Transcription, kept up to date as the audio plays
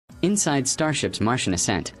Inside Starship's Martian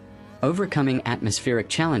ascent, overcoming atmospheric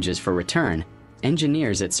challenges for return,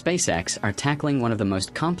 engineers at SpaceX are tackling one of the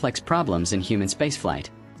most complex problems in human spaceflight: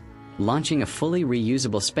 launching a fully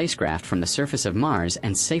reusable spacecraft from the surface of Mars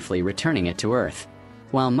and safely returning it to Earth.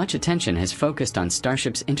 While much attention has focused on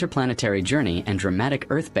Starship's interplanetary journey and dramatic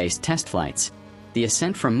Earth-based test flights, the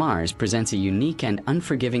ascent from Mars presents a unique and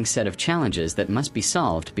unforgiving set of challenges that must be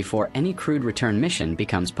solved before any crewed return mission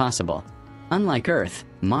becomes possible. Unlike Earth,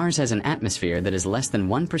 Mars has an atmosphere that is less than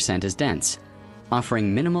 1% as dense,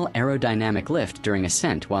 offering minimal aerodynamic lift during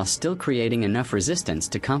ascent while still creating enough resistance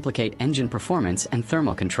to complicate engine performance and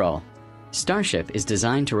thermal control. Starship is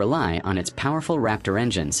designed to rely on its powerful Raptor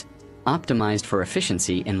engines, optimized for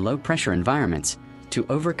efficiency in low-pressure environments, to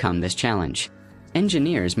overcome this challenge.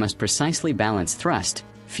 Engineers must precisely balance thrust,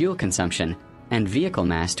 fuel consumption, and vehicle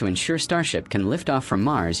mass to ensure Starship can lift off from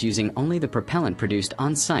Mars using only the propellant produced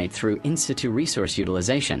on-site through in-situ resource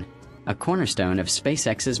utilization, a cornerstone of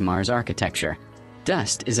SpaceX's Mars architecture.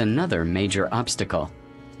 Dust is another major obstacle.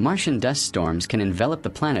 Martian dust storms can envelop the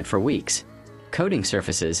planet for weeks, coating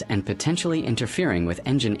surfaces and potentially interfering with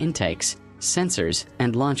engine intakes, sensors,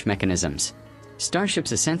 and launch mechanisms.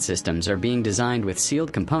 Starship's ascent systems are being designed with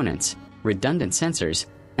sealed components, redundant sensors,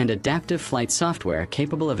 and adaptive flight software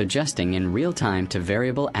capable of adjusting in real time to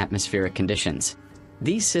variable atmospheric conditions.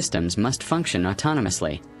 These systems must function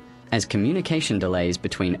autonomously, as communication delays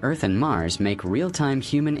between Earth and Mars make real-time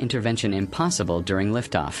human intervention impossible during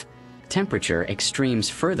liftoff. Temperature extremes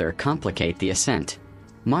further complicate the ascent.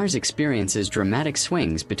 Mars experiences dramatic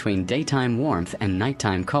swings between daytime warmth and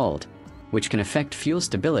nighttime cold, which can affect fuel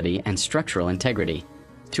stability and structural integrity.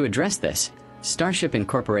 To address this, Starship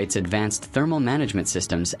incorporates advanced thermal management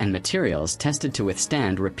systems and materials tested to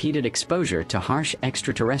withstand repeated exposure to harsh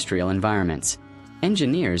extraterrestrial environments.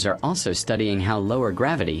 Engineers are also studying how lower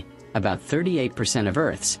gravity, about 38% of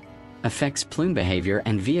Earth's, affects plume behavior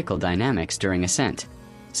and vehicle dynamics during ascent.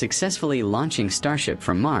 Successfully launching Starship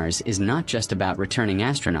from Mars is not just about returning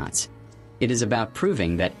astronauts. It is about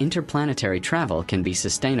proving that interplanetary travel can be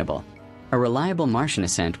sustainable. A reliable Martian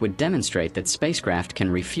ascent would demonstrate that spacecraft can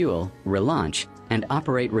refuel, relaunch, and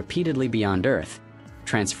operate repeatedly beyond Earth,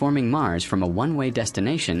 transforming Mars from a one-way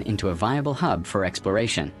destination into a viable hub for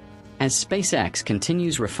exploration. As SpaceX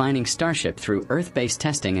continues refining Starship through Earth-based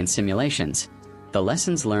testing and simulations, the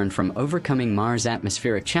lessons learned from overcoming Mars'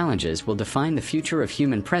 atmospheric challenges will define the future of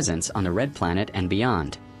human presence on the Red Planet and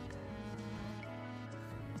beyond.